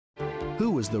Who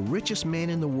was the richest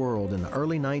man in the world in the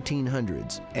early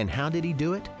 1900s, and how did he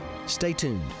do it? Stay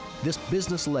tuned. This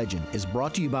business legend is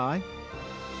brought to you by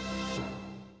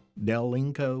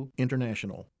Lingco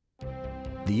International.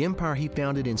 The empire he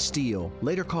founded in steel,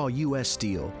 later called U.S.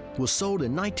 Steel, was sold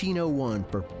in 1901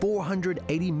 for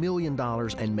 $480 million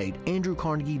and made Andrew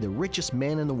Carnegie the richest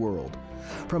man in the world.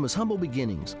 From his humble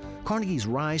beginnings, Carnegie's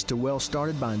rise to wealth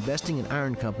started by investing in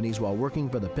iron companies while working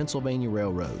for the Pennsylvania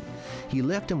Railroad. He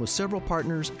left and with several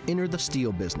partners entered the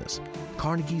steel business.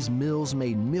 Carnegie's mills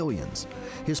made millions.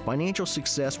 His financial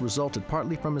success resulted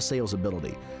partly from his sales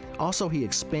ability. Also, he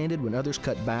expanded when others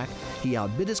cut back. He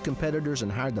outbid his competitors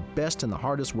and hired the best and the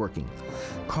hardest working.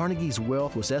 Carnegie's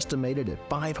wealth was estimated at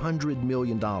 $500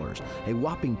 million, a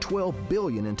whopping $12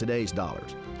 billion in today's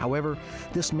dollars. However,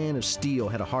 this man of steel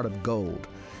had a heart of gold.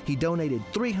 He donated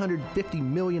 $350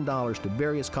 million to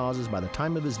various causes by the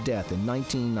time of his death in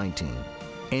 1919.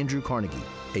 Andrew Carnegie,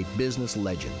 a business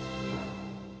legend.